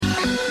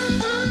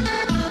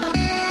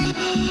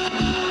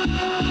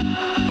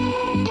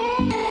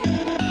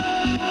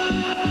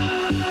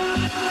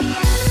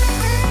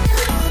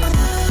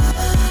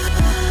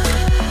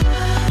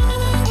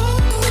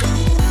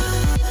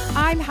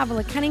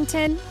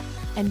Cunnington,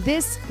 and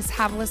this is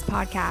Havilis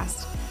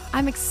Podcast.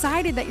 I'm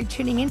excited that you're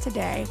tuning in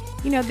today.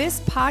 You know,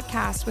 this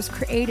podcast was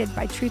created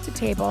by Truth to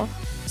Table,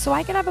 so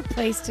I could have a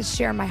place to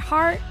share my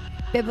heart,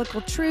 biblical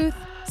truth,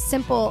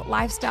 simple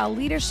lifestyle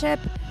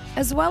leadership,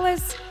 as well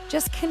as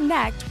just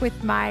connect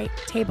with my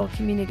table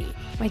community,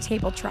 my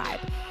table tribe.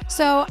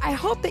 So I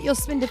hope that you'll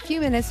spend a few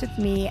minutes with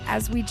me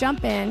as we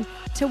jump in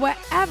to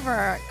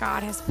whatever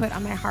God has put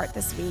on my heart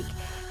this week.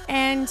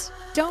 And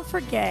don't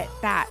forget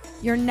that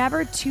you're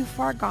never too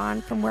far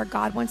gone from where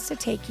God wants to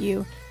take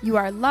you. You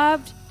are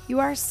loved, you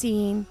are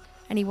seen,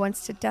 and He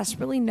wants to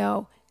desperately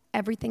know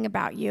everything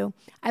about you.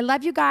 I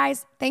love you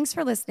guys. Thanks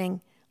for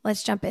listening.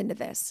 Let's jump into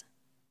this.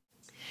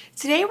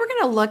 Today, we're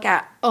going to look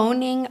at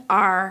owning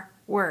our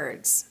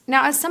words.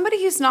 Now, as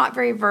somebody who's not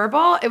very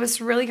verbal, it was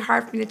really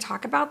hard for me to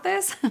talk about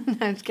this. No,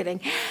 I'm just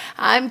kidding.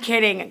 I'm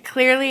kidding.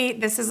 Clearly,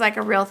 this is like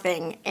a real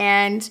thing.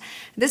 And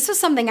this was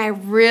something I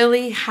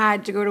really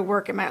had to go to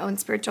work in my own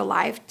spiritual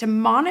life to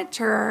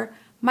monitor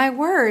my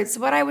words,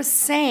 what I was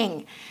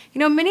saying. You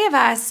know, many of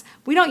us,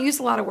 we don't use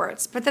a lot of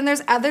words, but then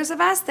there's others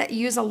of us that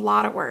use a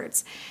lot of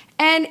words.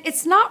 And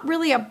it's not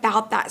really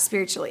about that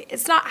spiritually.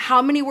 It's not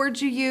how many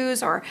words you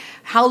use or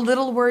how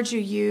little words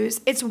you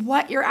use. It's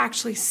what you're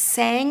actually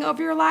saying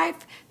over your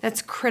life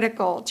that's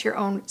critical to your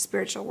own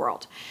spiritual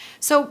world.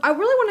 So I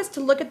really want us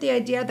to look at the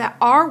idea that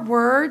our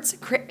words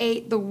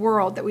create the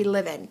world that we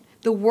live in,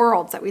 the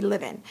worlds that we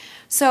live in.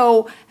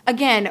 So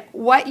again,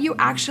 what you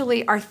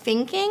actually are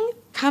thinking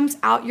comes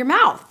out your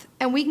mouth.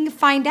 And we can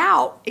find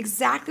out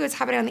exactly what's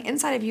happening on the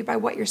inside of you by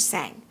what you're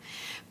saying.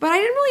 But I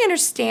didn't really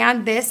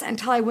understand this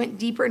until I went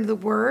deeper into the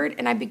Word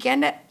and I began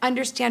to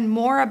understand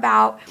more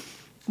about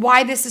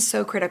why this is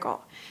so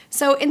critical.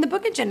 So in the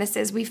book of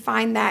Genesis, we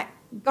find that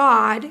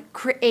God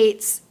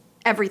creates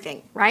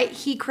everything, right?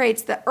 He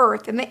creates the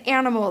earth and the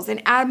animals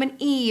and Adam and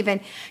Eve. And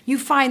you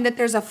find that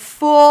there's a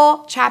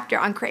full chapter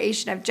on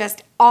creation of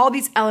just all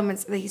these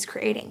elements that He's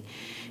creating.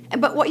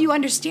 But what you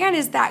understand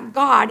is that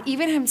God,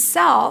 even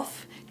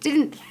Himself,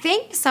 didn't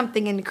think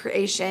something in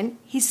creation.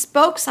 He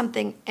spoke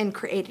something and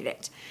created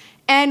it.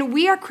 And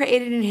we are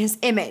created in His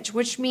image,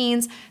 which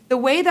means the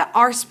way that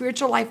our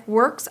spiritual life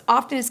works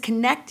often is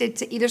connected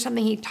to either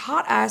something He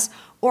taught us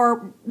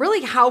or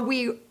really how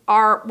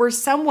we're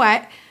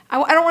somewhat,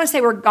 I don't want to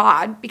say we're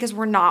God because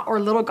we're not, or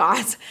little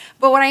gods,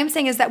 but what I am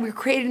saying is that we're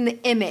created in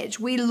the image.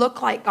 We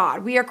look like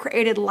God. We are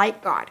created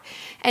like God.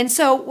 And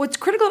so what's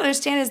critical to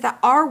understand is that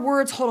our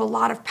words hold a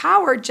lot of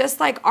power, just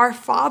like our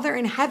Father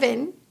in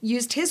heaven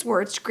used His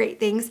words to create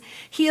things.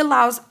 He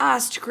allows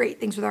us to create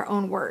things with our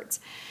own words.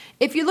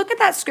 If you look at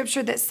that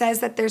scripture that says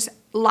that there's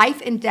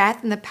life and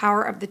death in the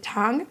power of the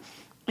tongue,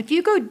 if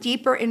you go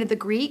deeper into the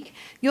Greek,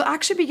 you'll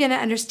actually begin to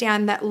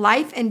understand that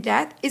life and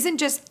death isn't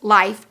just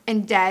life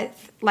and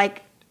death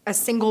like a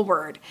single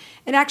word.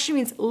 It actually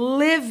means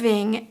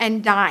living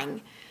and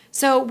dying.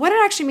 So what it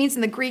actually means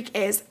in the Greek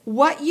is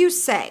what you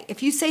say.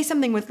 If you say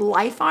something with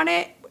life on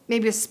it,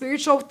 maybe a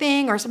spiritual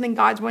thing or something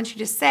God wants you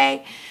to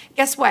say,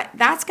 guess what?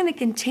 That's going to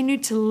continue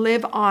to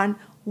live on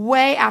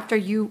way after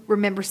you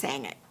remember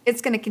saying it. It's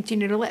going to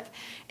continue to live.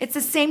 It's the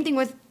same thing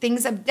with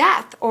things of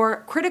death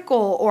or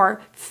critical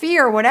or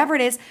fear, whatever it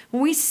is.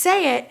 When we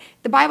say it,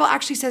 the Bible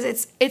actually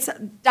says it's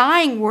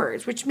dying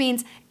words, which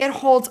means it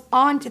holds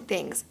on to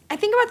things. I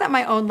think about that in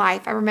my own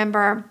life. I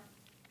remember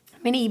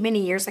many,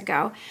 many years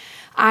ago,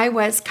 I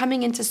was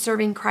coming into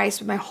serving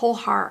Christ with my whole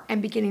heart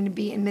and beginning to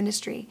be in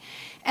ministry.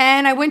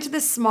 And I went to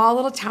this small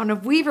little town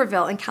of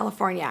Weaverville in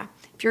California.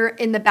 If you're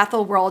in the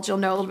Bethel world, you'll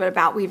know a little bit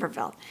about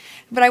Weaverville.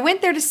 But I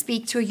went there to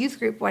speak to a youth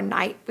group one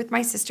night with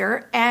my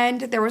sister,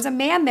 and there was a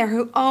man there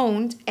who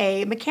owned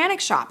a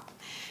mechanic shop.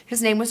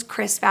 His name was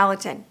Chris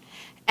Valentin,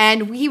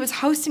 and he was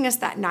hosting us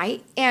that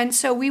night. And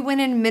so we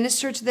went and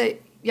ministered to the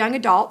young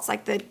adults,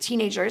 like the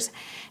teenagers.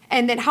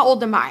 And then how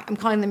old am I? I'm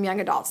calling them young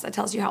adults. That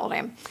tells you how old I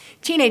am.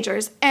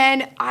 Teenagers.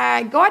 And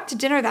I go out to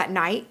dinner that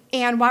night,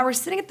 and while we're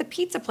sitting at the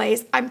pizza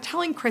place, I'm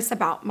telling Chris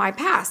about my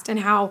past and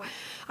how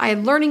I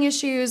had learning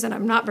issues and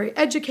I'm not very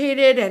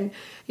educated and,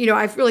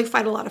 I really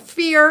fight a lot of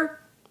fear.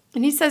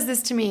 And he says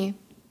this to me,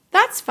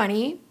 "That's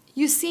funny.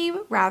 You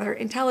seem rather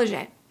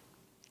intelligent."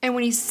 And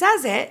when he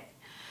says it,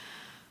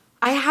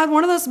 I had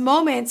one of those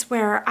moments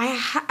where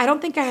I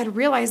don't think I had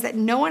realized that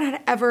no one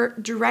had ever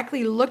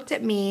directly looked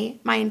at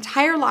me my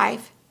entire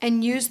life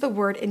and used the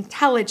word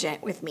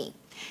intelligent with me.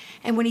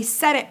 And when he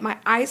said it, my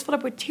eyes filled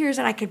up with tears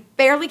and I could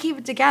barely keep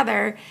it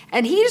together.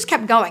 And he just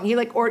kept going. He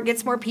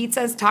gets more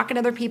pizzas, talking to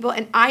other people,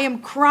 and I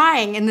am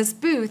crying in this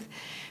booth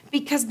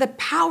because the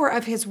power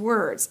of his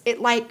words, it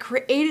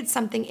created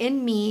something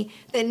in me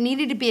that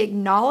needed to be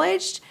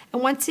acknowledged.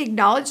 And once he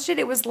acknowledged it,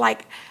 it was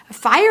like a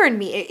fire in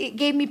me. It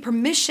gave me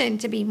permission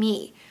to be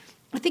me.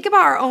 Think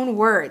about our own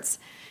words.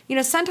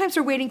 Sometimes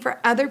we're waiting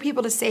for other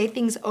people to say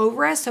things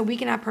over us so we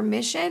can have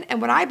permission. And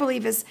what I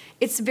believe is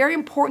it's very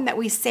important that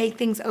we say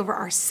things over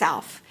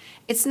ourselves.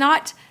 It's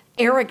not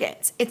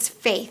arrogance. It's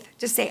faith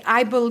to say,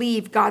 I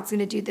believe God's going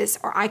to do this,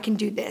 or I can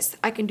do this.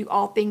 I can do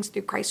all things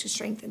through Christ who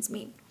strengthens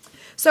me.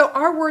 So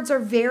our words are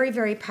very,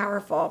 very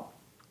powerful.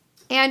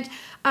 And,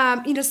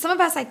 some of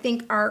us, I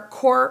think, our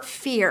core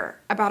fear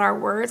about our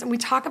words, and we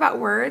talk about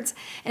words,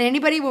 and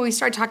anybody, when we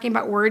start talking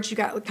about words, you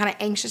got kind of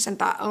anxious and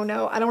thought, oh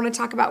no, I don't want to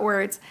talk about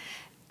words.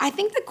 I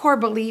think the core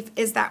belief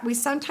is that we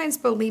sometimes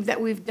believe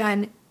that we've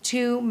done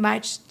too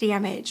much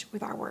damage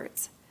with our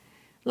words.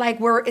 Like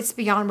it's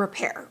beyond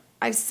repair.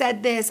 I've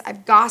said this,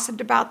 I've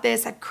gossiped about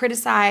this, I've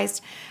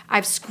criticized,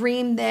 I've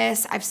screamed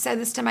this, I've said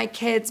this to my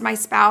kids, my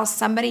spouse,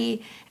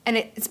 somebody, and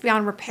it's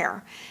beyond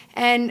repair.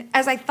 And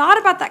as I thought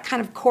about that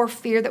kind of core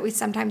fear that we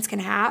sometimes can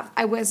have,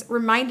 I was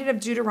reminded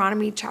of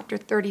Deuteronomy chapter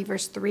 30,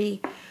 verse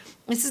 3.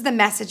 This is the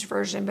Message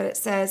version, but it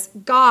says,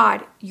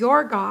 God,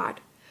 your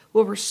God,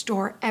 will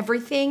restore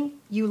everything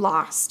you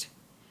lost.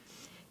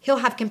 He'll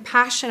have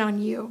compassion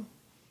on you.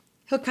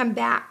 He'll come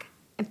back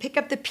and pick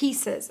up the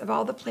pieces of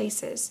all the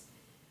places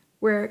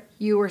where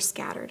you were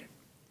scattered.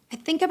 I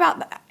think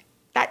about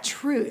that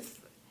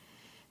truth.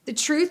 The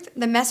truth,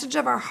 the message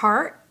of our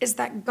heart is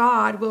that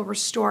God will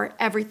restore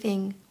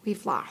everything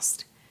we've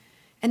lost.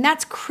 And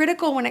that's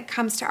critical when it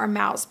comes to our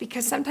mouths,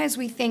 because sometimes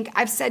we think,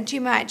 I've said too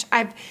much,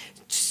 I've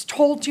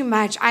told too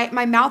much,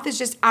 my mouth is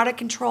just out of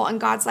control. And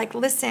God's like,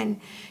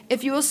 listen,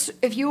 if you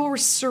will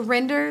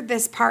surrender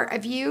this part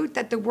of you,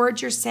 that the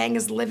words you're saying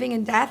is living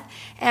in death,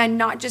 and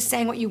not just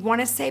saying what you want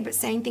to say, but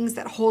saying things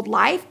that hold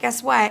life,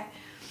 guess what?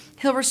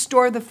 He'll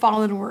restore the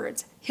fallen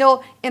words.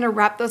 He'll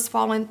interrupt those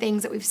fallen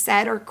things that we've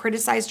said or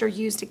criticized or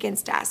used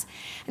against us.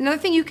 Another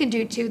thing you can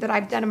do too that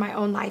I've done in my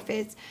own life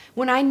is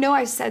when I know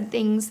I've said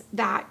things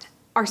that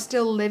are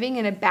still living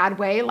in a bad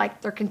way,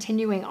 like they're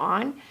continuing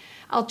on,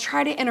 I'll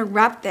try to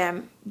interrupt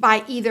them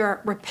by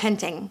either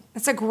repenting.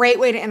 That's a great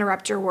way to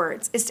interrupt your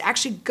words, is to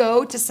actually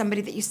go to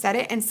somebody that you said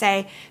it and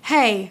say,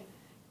 hey,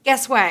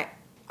 guess what?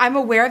 I'm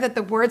aware that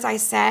the words I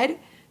said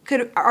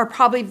are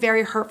probably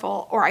very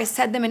hurtful, or I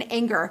said them in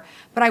anger,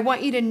 but I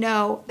want you to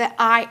know that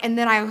and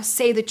then I will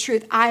say the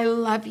truth. I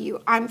love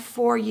you. I'm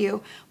for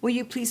you. Will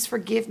you please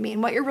forgive me?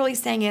 And what you're really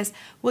saying is,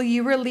 will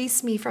you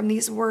release me from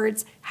these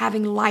words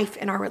having life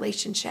in our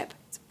relationship?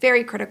 It's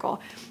very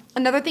critical.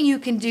 Another thing you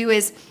can do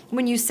is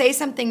when you say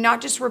something, not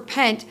just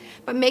repent,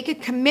 but make a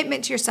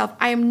commitment to yourself.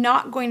 I am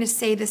not going to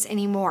say this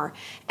anymore.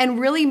 And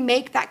really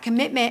make that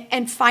commitment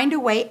and find a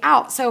way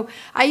out. So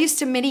I used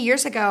to, many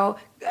years ago,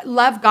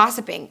 love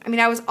gossiping. I mean,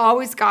 I was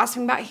always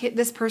gossiping about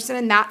this person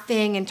and that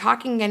thing and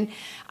talking. And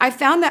I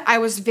found that I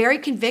was very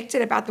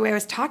convicted about the way I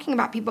was talking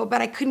about people,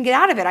 but I couldn't get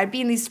out of it. I'd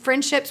be in these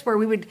friendships where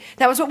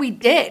that was what we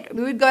did.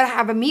 We would go to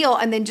have a meal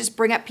and then just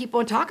bring up people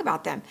and talk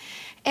about them.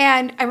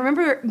 And I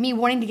remember me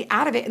wanting to get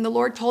out of it, and the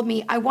Lord told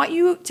me, I want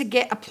you to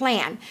get a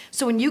plan.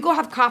 So when you go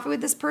have coffee with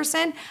this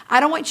person, I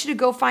don't want you to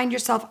go find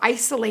yourself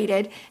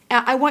isolated.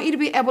 I want you to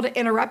be able to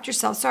interrupt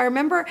yourself. So I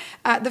remember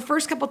the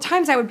first couple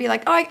times I would be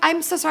like, oh,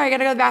 I'm so sorry, I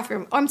gotta go to the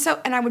bathroom.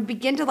 And I would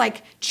begin to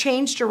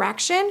change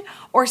direction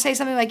or say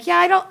something like,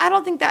 yeah, I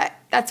don't think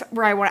that's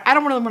where I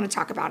don't really want to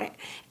talk about it,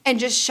 and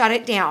just shut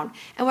it down.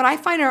 And what I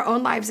find in our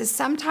own lives is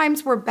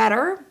sometimes we're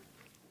better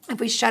if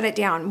we shut it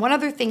down. One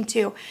other thing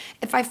too,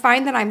 if I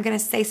find that I'm going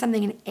to say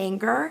something in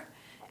anger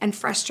and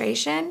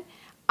frustration,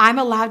 I'm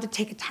allowed to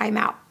take a time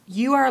out.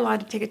 You are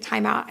allowed to take a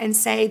time out and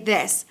say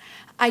this: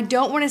 I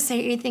don't want to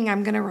say anything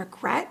I'm going to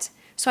regret,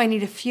 so I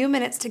need a few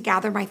minutes to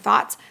gather my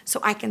thoughts so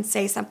I can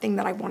say something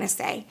that I want to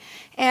say.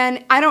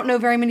 And I don't know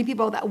very many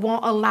people that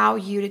won't allow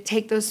you to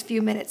take those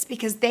few minutes,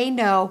 because they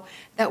know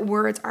that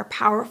words are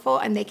powerful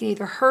and they can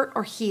either hurt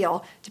or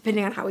heal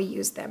depending on how we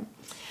use them.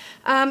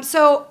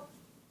 So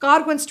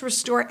God wants to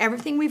restore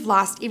everything we've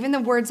lost, even the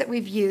words that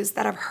we've used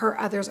that have hurt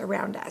others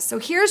around us. So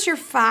here's your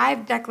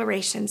 5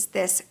 declarations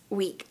this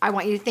week I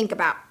want you to think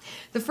about.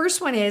 The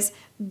first one is,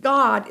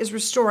 God is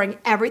restoring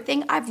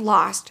everything I've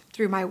lost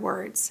through my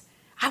words.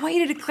 I want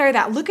you to declare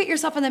that. Look at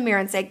yourself in the mirror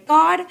and say,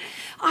 God,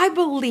 I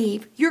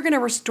believe you're going to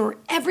restore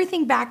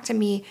everything back to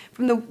me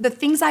from the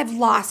things I've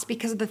lost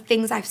because of the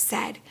things I've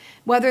said.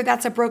 Whether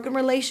that's a broken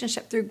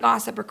relationship through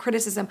gossip or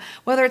criticism,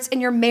 whether it's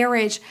in your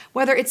marriage,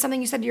 whether it's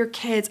something you said to your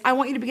kids, I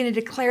want you to begin to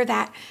declare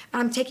that,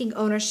 and I'm taking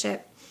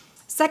ownership.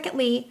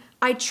 Secondly,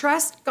 I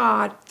trust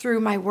God through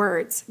my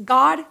words.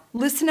 God,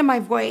 listen to my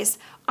voice.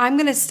 I'm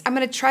going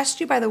to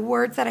trust you by the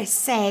words that I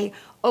say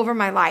over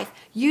my life.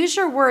 Use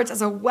your words as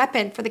a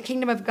weapon for the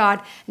kingdom of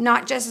God,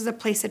 not just as a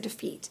place of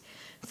defeat.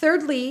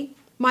 Thirdly,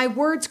 my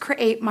words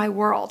create my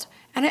world.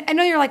 And I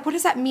know you're like, what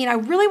does that mean? I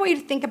really want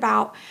you to think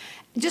about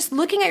just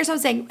looking at yourself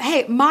and saying,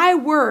 hey, my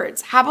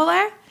words,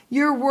 Havilah,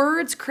 your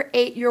words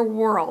create your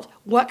world.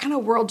 What kind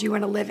of world do you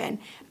want to live in?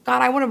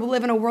 God, I want to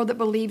live in a world that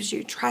believes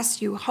you,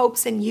 trusts you,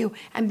 hopes in you,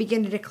 and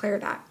begin to declare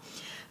that.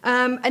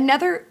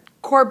 Another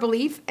core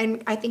belief,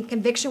 and I think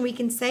conviction we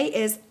can say,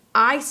 is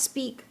I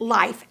speak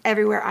life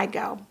everywhere I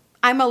go.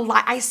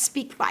 I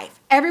speak life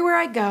everywhere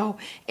I go,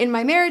 in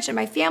my marriage, in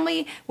my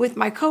family, with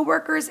my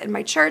coworkers, in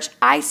my church.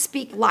 I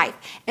speak life.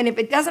 And if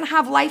it doesn't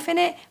have life in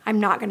it, I'm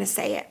not going to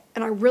say it.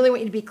 And I really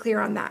want you to be clear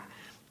on that.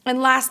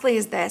 And lastly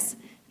is this: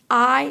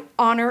 I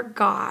honor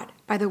God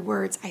by the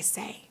words I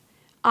say.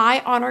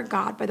 I honor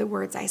God by the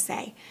words I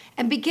say.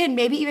 And begin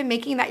maybe even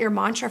making that your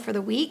mantra for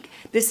the week.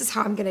 This is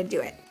how I'm going to do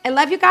it. I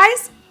love you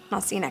guys, and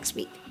I'll see you next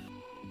week.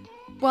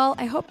 Well,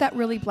 I hope that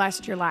really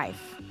blessed your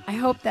life. I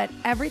hope that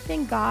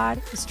everything God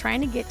is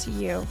trying to get to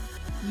you,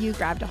 you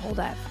grabbed a hold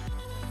of.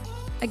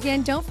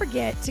 Again, don't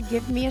forget to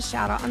give me a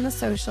shout out on the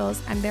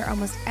socials. I'm there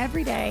almost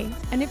every day.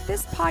 And if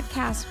this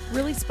podcast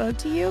really spoke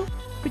to you,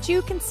 would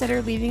you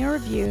consider leaving a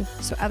review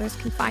so others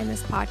can find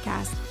this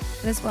podcast,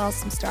 and as well as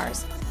some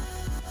stars?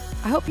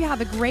 I hope you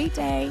have a great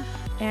day,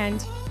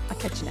 and I'll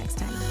catch you next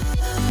time.